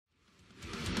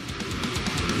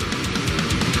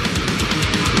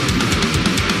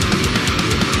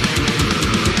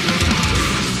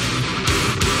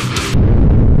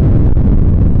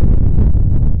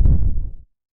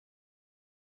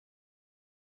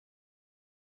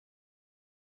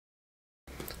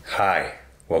Hi,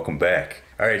 welcome back.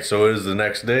 Alright, so it is the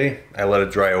next day. I let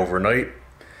it dry overnight,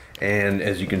 and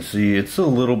as you can see, it's a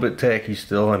little bit tacky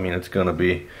still. I mean, it's gonna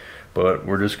be, but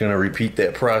we're just gonna repeat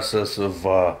that process of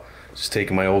just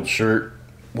taking my old shirt,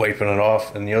 wiping it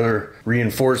off, and the other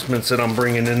reinforcements that I'm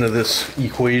bringing into this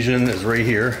equation is right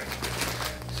here.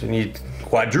 So you need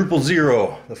quadruple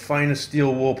zero, the finest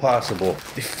steel wool possible.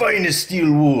 The finest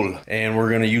steel wool. And we're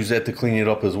gonna use that to clean it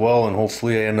up as well, and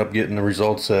hopefully I end up getting the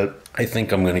results that I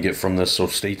think I'm gonna get from this, so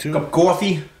stay tuned. Cup of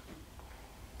coffee.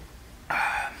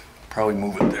 Probably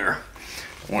move it there.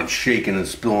 I want it shaking and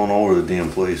spilling all over the damn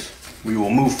place. We will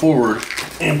move forward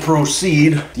and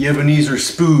proceed. The Ebenezer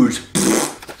spooge.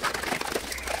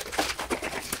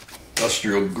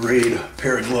 Industrial grade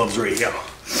pair of gloves right here.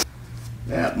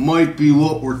 That might be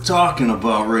what we're talking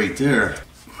about right there.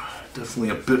 Definitely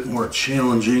a bit more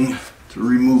challenging to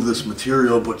remove this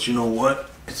material, but you know what?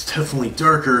 It's definitely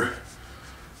darker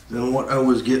than what I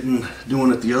was doing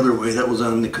it the other way. That was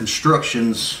on the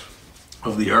constructions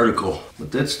of the article.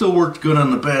 But that still worked good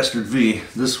on the Bastard V.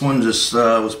 This one just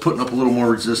was putting up a little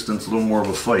more resistance, a little more of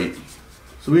a fight.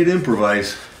 So we had to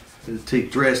improvise. I had to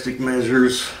take drastic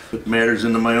measures, put matters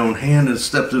into my own hand, and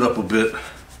stepped it up a bit.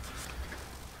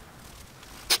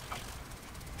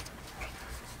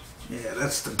 Yeah,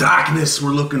 that's the darkness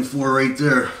we're looking for right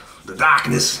there. The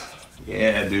darkness.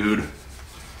 Yeah, dude.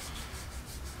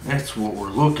 That's what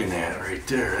we're looking at right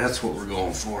there. That's what we're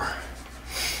going for.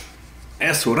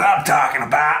 That's what I'm talking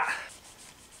about. I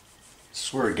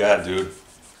swear to God, dude.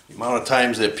 The amount of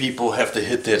times that people have to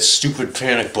hit that stupid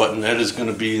panic button, that is going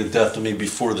to be the death of me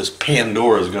before this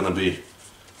Pandora is going to be.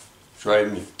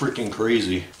 Driving me freaking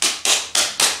crazy.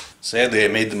 Sadly, I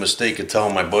made the mistake of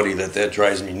telling my buddy that that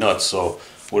drives me nuts, so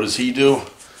what does he do?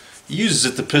 He uses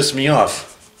it to piss me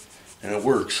off, and it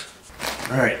works.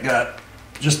 Alright, got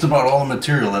just about all the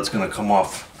material that's going to come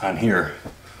off on here.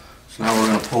 So now we're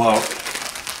going to pull out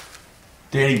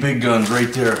Daddy Big Guns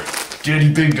right there.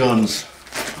 Daddy Big Guns.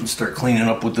 And start cleaning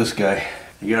up with this guy.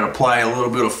 You got to apply a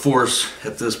little bit of force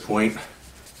at this point.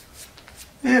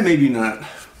 Eh, maybe not.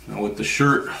 Now with the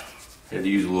shirt, I had to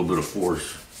use a little bit of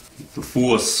force. The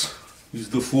force. Use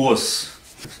the force.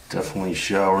 Definitely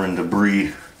showering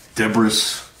debris,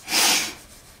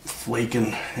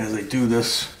 flaking as I do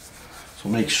this. So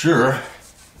make sure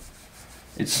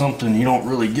it's something you don't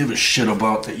really give a shit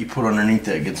about that you put underneath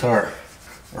that guitar,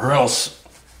 or else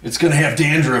it's gonna have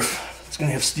dandruff. It's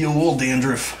gonna have steel wool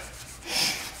dandruff.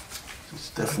 It's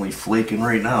definitely flaking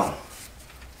right now.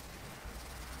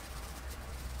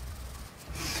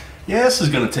 Yeah, this is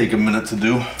gonna take a minute to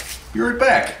do. Be right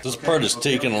back. This part is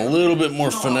taking a little bit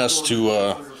more finesse to,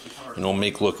 you know,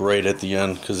 make look right at the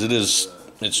end, because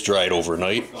it's dried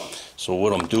overnight. So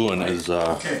what I'm doing is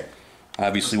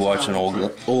obviously watching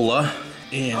Ola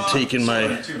and taking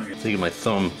my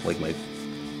thumb, like my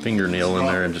fingernail in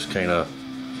there, and just kind of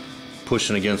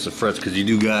pushing against the frets, because you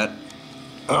do got.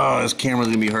 This camera's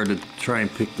gonna be hard to try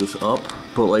and pick this up,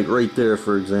 but like right there,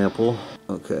 for example.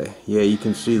 Okay, yeah, you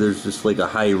can see there's just like a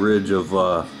high ridge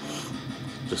of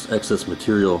just excess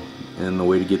material, and the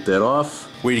way to get that off,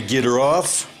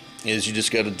 is you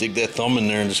just got to dig that thumb in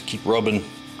there and just keep rubbing.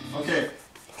 Okay.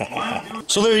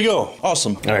 So there you go.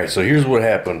 Awesome. Alright, so here's what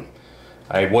happened.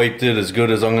 I wiped it as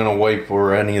good as I'm going to wipe,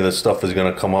 or any of the stuff is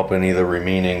going to come up, any of the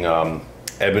remaining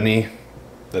ebony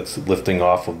that's lifting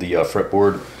off of the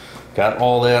fretboard. Got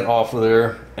all that off of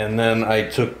there, and then I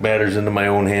took matters into my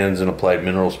own hands and applied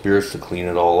mineral spirits to clean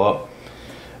it all up.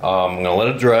 I'm going to let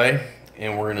it dry,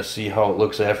 and we're going to see how it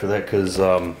looks after that, because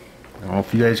I don't know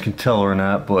if you guys can tell or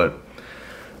not, but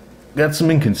got some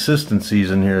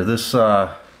inconsistencies in here. This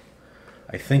I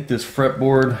think this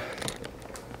fretboard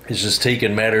is just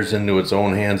taking matters into its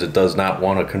own hands. It does not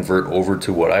want to convert over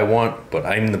to what I want, but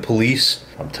I'm the police.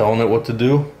 I'm telling it what to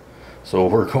do. So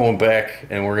we're going back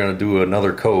and we're going to do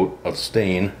another coat of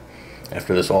stain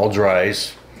after this all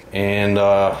dries. And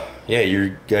yeah,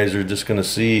 you guys are just going to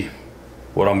see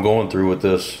what I'm going through with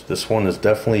this. This one is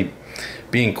definitely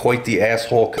being quite the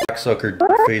asshole, cocksucker,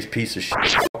 face piece of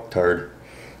shit, tard.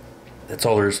 That's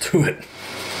all there is to it.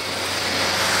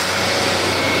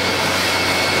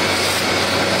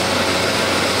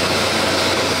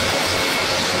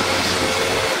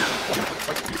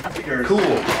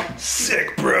 Cool.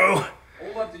 Sick, bro.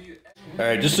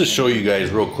 Alright, just to show you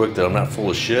guys real quick that I'm not full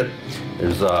of shit,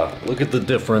 there's look at the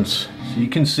difference. So you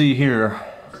can see here,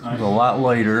 it's a lot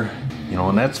lighter, you know,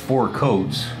 and that's 4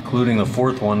 coats, including the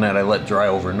 4th one that I let dry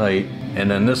overnight. And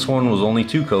then this one was only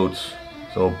 2 coats.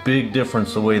 So big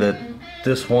difference the way that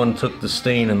this one took the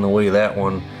stain and the way that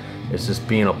one is just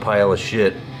being a pile of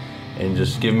shit and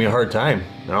just giving me a hard time.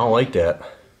 And I don't like that.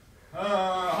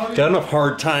 Got enough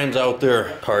hard times out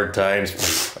there. Hard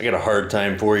times. I got a hard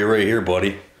time for you right here,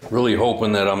 buddy. Really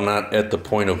hoping that I'm not at the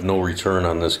point of no return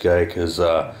on this guy, because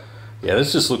yeah,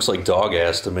 this just looks like dog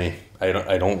ass to me.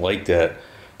 I don't like that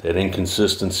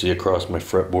inconsistency across my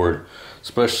fretboard,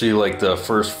 especially like the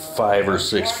first 5 or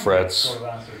 6 frets.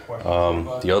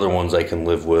 The other ones I can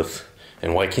live with.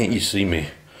 And why can't you see me?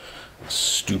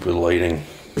 Stupid lighting.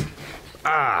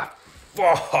 Ah,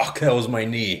 fuck! That was my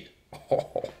knee.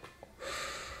 Oh.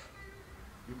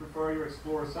 All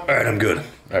right, I'm good.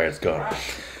 All right, it's gone.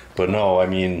 But no, I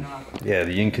mean, yeah,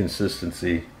 the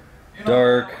inconsistency.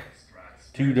 Dark,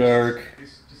 too dark,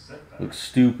 looks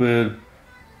stupid,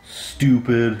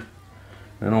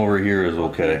 and over here is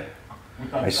okay.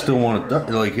 I still want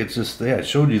it, like, it's just, yeah, I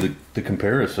showed you the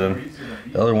comparison.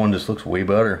 The other one just looks way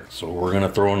better. So we're gonna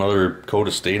throw another coat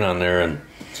of stain on there and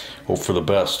hope for the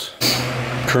best.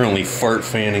 Currently fart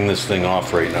fanning this thing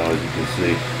off right now, as you can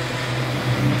see.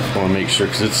 Just want to make sure,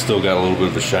 because it's still got a little bit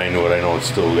of a shine to it. I know it's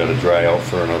still got to dry out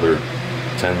for another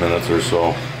 10 minutes or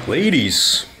so.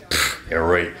 Ladies, yeah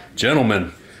right,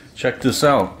 gentlemen, check this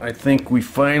out. I think we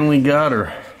finally got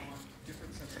her.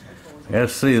 I gotta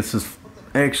say, this is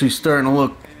actually starting to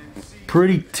look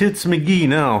pretty tits McGee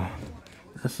now.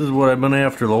 This is what I've been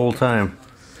after the whole time.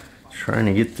 Trying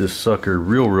to get this sucker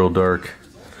real dark.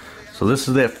 So this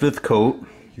is that 5th coat.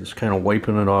 Just kind of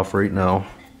wiping it off right now.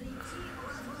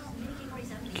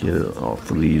 Get it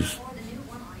off of these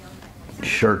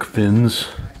shark fins.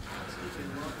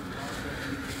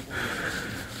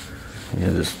 Yeah,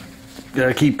 just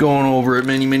gotta keep going over it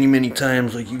many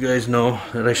times, like you guys know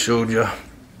that I showed you.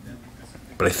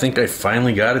 But I think I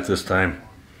finally got it this time.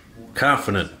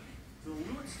 Confident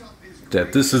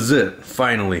that this is it,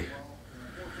 finally.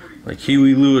 Like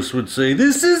Huey Lewis would say,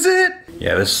 this is it!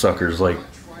 Yeah, this sucker's like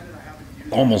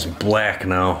almost black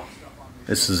now.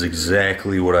 This is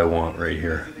exactly what I want right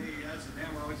here.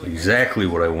 Exactly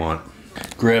what I want.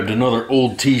 Grabbed another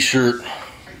old t-shirt,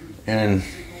 and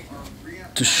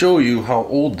to show you how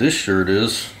old this shirt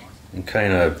is and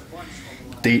kind of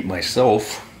date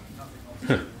myself,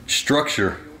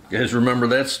 Structure. You guys remember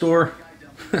that store?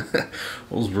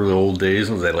 Those were the old days.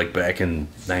 Was that like back in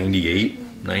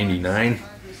 98, 99?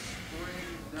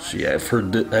 So yeah,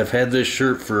 I've had this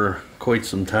shirt for quite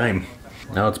some time.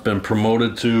 Now it's been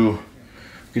promoted to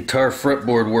guitar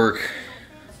fretboard work,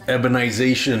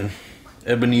 ebonization,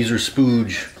 Ebenezer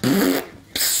spooge.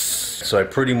 So I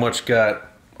pretty much got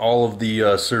all of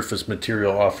the surface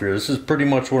material off here. This is pretty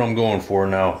much what I'm going for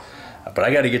now. But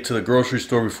I got to get to the grocery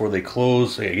store before they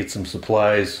close. I got to get some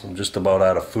supplies. I'm just about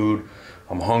out of food.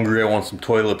 I'm hungry. I want some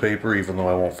toilet paper, even though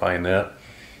I won't find that.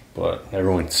 But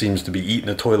everyone seems to be eating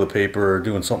the toilet paper or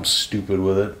doing something stupid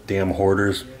with it. Damn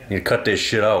hoarders. You need to cut this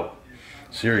shit out.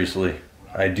 Seriously.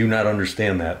 I do not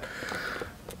understand that.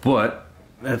 But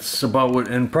that's about what,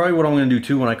 and probably what I'm going to do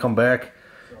too when I come back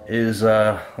is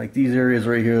like these areas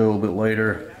right here a little bit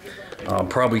later.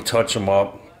 Probably touch them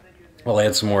up. I'll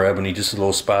add some more ebony, just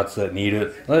little spots that need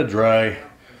it. Let it dry,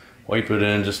 wipe it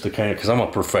in just to kind of, because I'm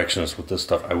a perfectionist with this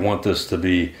stuff. I want this to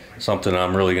be something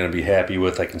I'm really going to be happy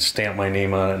with. I can stamp my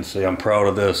name on it and say I'm proud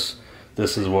of this.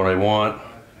 This is what I want.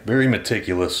 Very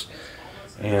meticulous.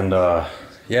 And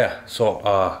yeah, so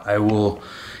I will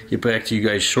get back to you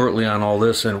guys shortly on all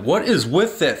this. And what is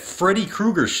with that Freddy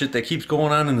Krueger shit that keeps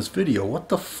going on in this video? What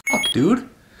the fuck, dude?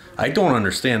 I don't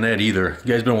understand that either.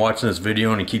 You guys been watching this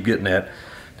video and you keep getting that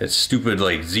stupid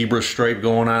like zebra stripe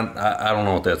going on. I don't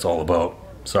know what that's all about.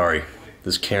 Sorry,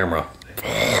 this camera.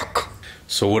 Fuck.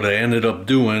 So what I ended up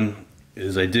doing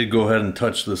is I did go ahead and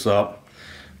touch this up.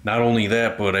 Not only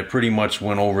that, but I pretty much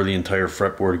went over the entire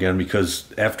fretboard again,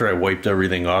 because after I wiped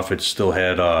everything off, it still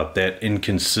had that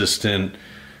inconsistent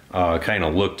kind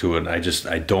of look to it.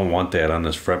 I don't want that on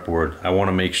this fretboard. I want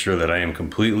to make sure that I am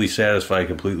completely satisfied,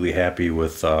 completely happy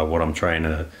with what I'm trying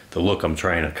to, the look I'm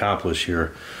trying to accomplish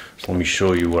here. So let me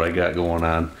show you what I got going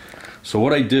on. So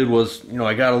what I did was, you know,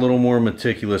 I got a little more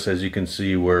meticulous, as you can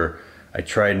see, where I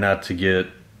tried not to get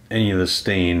any of the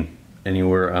stain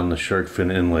anywhere on the shark fin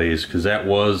inlays, because that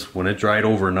was, when it dried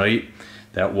overnight,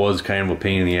 that was kind of a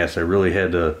pain in the ass. I really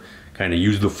had to kind of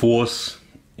use the force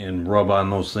and rub on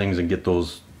those things and get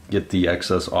the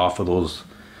excess off of those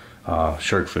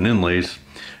shark fin inlays.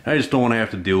 I just don't want to have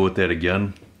to deal with that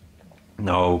again.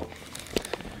 No,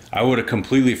 I would have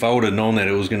completely, if I would have known that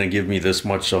it was going to give me this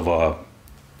much of a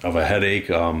headache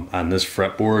on this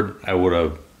fretboard, I would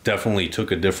have definitely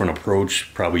took a different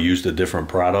approach, probably used a different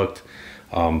product.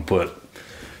 But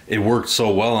it worked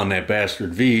so well on that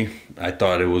Bastard V, I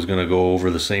thought it was going to go over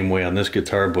the same way on this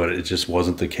guitar, but it just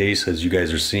wasn't the case, as you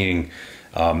guys are seeing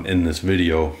in this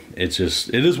video. It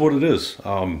is what it is.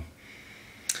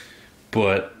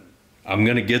 but I'm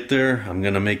gonna get there. I'm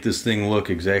gonna make this thing look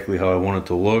exactly how I want it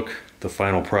to look. The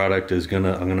final product is I'm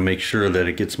gonna make sure that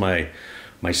it gets my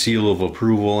seal of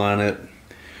approval on it.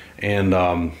 And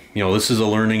you know, this is a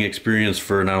learning experience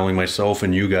for not only myself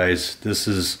and you guys. This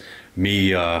is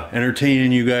me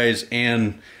entertaining you guys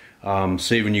and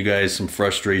saving you guys some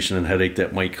frustration and headache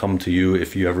that might come to you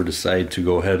if you ever decide to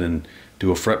go ahead and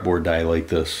do a fretboard die like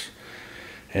this.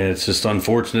 And it's just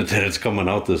unfortunate that it's coming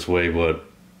out this way, but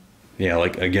yeah,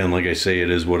 like I say, it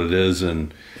is what it is.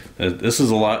 And this is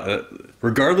a lot,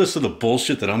 regardless of the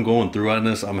bullshit that I'm going through on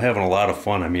this, I'm having a lot of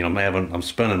fun. I mean, I'm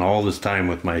spending all this time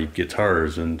with my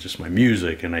guitars and just my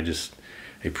music, and I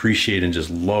appreciate and just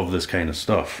love this kind of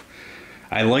stuff.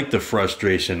 I like the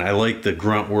frustration. I like the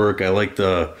grunt work. I like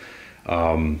the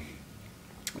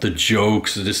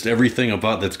jokes, just everything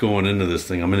about that's going into this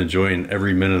thing. I'm enjoying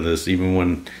every minute of this, even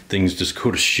when things just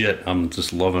go to shit. I'm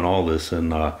just loving all this,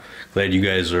 and glad you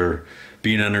guys are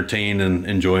being entertained and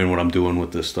enjoying what I'm doing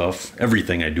with this stuff.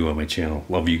 Everything I do on my channel.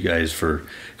 Love you guys for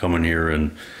coming here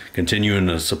and continuing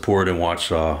to support and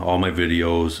watch all my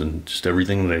videos and just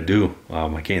everything that I do.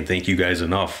 I can't thank you guys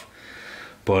enough.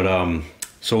 But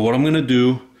so what I'm gonna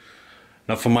do,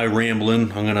 enough of my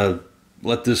rambling, I'm gonna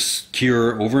let this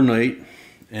cure overnight,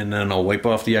 and then I'll wipe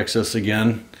off the excess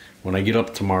again when I get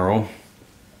up tomorrow.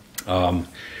 And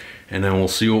then we'll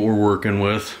see what we're working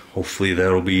with. Hopefully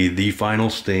that'll be the final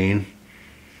stain.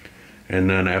 And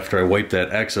then after I wipe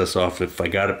that excess off, if I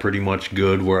got it pretty much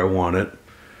good where I want it,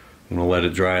 I'm gonna let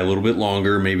it dry a little bit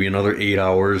longer, maybe another 8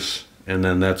 hours, and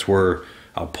then that's where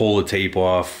I'll pull the tape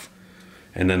off.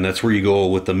 And then that's where you go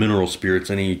with the mineral spirits.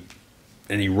 Any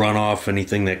runoff,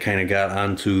 anything that kind of got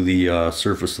onto the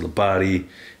surface of the body,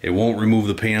 it won't remove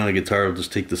the paint on the guitar. It'll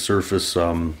just take the surface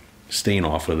stain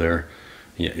off of there.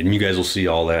 Yeah, and you guys will see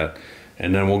all that.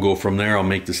 And then we'll go from there. I'll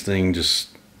make this thing just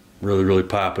really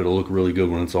pop. It'll look really good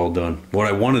when it's all done. What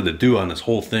I wanted to do on this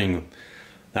whole thing,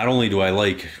 not only do I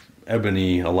like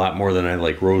ebony a lot more than I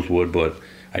like rosewood, but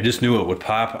I just knew it would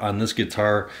pop on this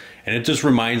guitar. And it just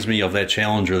reminds me of that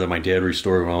Challenger that my dad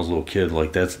restored when I was a little kid.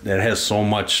 Like that has so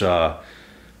much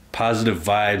positive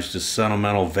vibes, just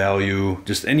sentimental value,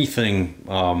 just anything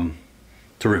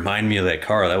to remind me of that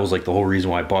car. That was like the whole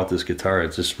reason why I bought this guitar.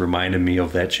 It just reminded me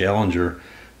of that Challenger,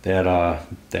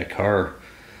 that car.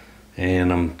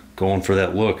 And I'm going for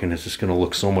that look, and it's just gonna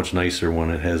look so much nicer when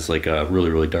it has like a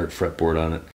really dark fretboard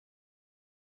on it.